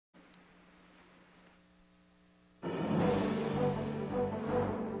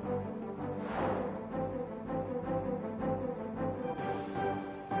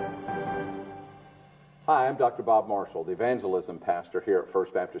Hi, I'm Dr. Bob Marshall, the evangelism pastor here at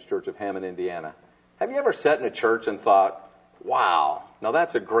First Baptist Church of Hammond, Indiana. Have you ever sat in a church and thought, wow, now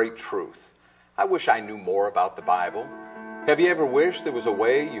that's a great truth. I wish I knew more about the Bible. Have you ever wished there was a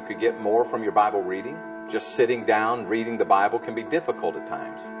way you could get more from your Bible reading? Just sitting down reading the Bible can be difficult at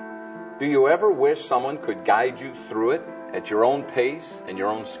times. Do you ever wish someone could guide you through it at your own pace and your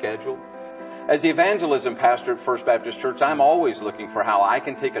own schedule? As the evangelism pastor at First Baptist Church, I'm always looking for how I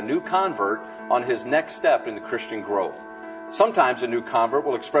can take a new convert on his next step in the Christian growth. Sometimes a new convert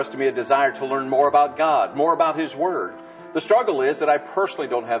will express to me a desire to learn more about God, more about His Word. The struggle is that I personally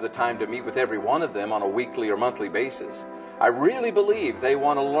don't have the time to meet with every one of them on a weekly or monthly basis. I really believe they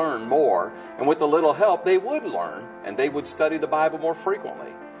want to learn more, and with a little help, they would learn, and they would study the Bible more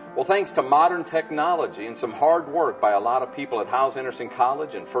frequently. Well, thanks to modern technology and some hard work by a lot of people at Hyles-Anderson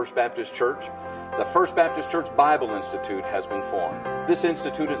College and First Baptist Church, the First Baptist Church Bible Institute has been formed. This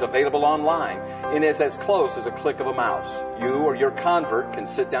institute is available online and is as close as a click of a mouse. You or your convert can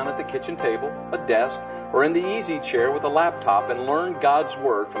sit down at the kitchen table, a desk, or in the easy chair with a laptop and learn God's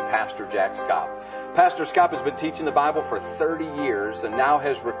Word from Pastor Jack Scott. Pastor Scott has been teaching the Bible for 30 years and now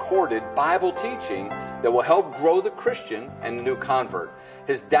has recorded Bible teaching that will help grow the Christian and the new convert.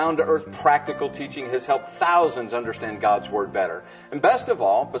 His down-to-earth practical teaching has helped thousands understand God's Word better. And best of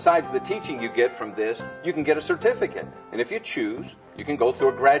all, besides the teaching you get from this, you can get a certificate. And if you choose, you can go through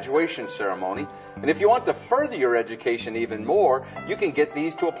a graduation ceremony. And if you want to further your education even more, you can get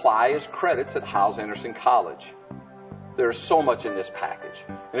these to apply as credits at Hyles-Anderson College. There's so much in this package.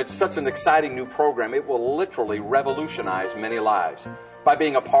 And it's such an exciting new program, it will literally revolutionize many lives. By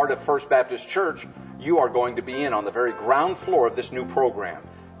being a part of First Baptist Church, you are going to be in on the very ground floor of this new program.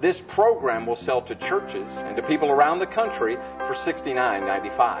 This program will sell to churches and to people around the country for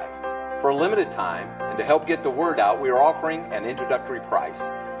 $69.95. For a limited time, and to help get the word out, we are offering an introductory price.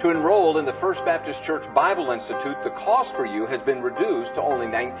 To enroll in the First Baptist Church Bible Institute, the cost for you has been reduced to only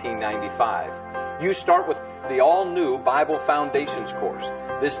 $19.95. You start with the all-new Bible Foundations course.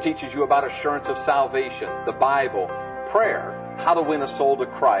 This teaches you about assurance of salvation, the Bible, prayer, how to win a soul to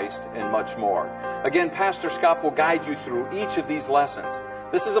Christ, and much more. Again, Pastor Scott will guide you through each of these lessons.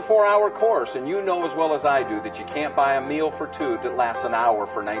 This is a 4-hour course, and you know as well as I do that you can't buy a meal for two that lasts an hour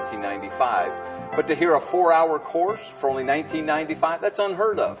for $19.95. But to hear a 4-hour course for only $19.95, that's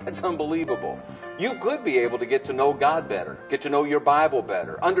unheard of. That's unbelievable. You could be able to get to know God better, get to know your Bible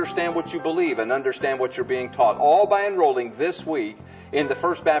better, understand what you believe, and understand what you're being taught, all by enrolling this week in the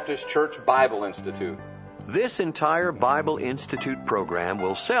First Baptist Church Bible Institute. This entire Bible Institute program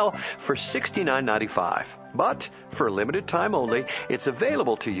will sell for $69.95, but for a limited time only, it's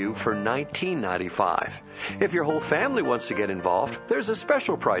available to you for $19.95. If your whole family wants to get involved, there's a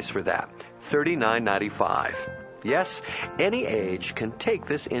special price for that, $39.95. Yes, any age can take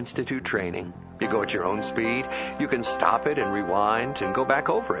this Institute training. You go at your own speed, you can stop it and rewind and go back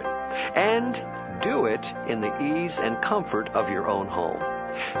over it, and do it in the ease and comfort of your own home.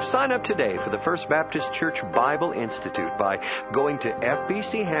 Sign up today for the First Baptist Church Bible Institute by going to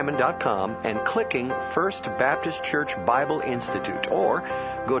fbchammond.com and clicking First Baptist Church Bible Institute, or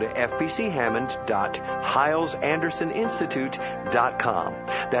go to fbchammond.hylesandersoninstitute.com.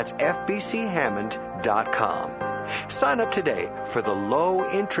 That's fbchammond.com. Sign up today for the low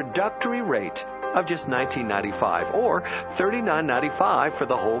introductory rate of just $19.95 or $39.95 for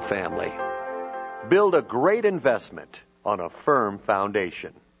the whole family. Build a great investment on a firm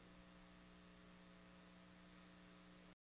foundation.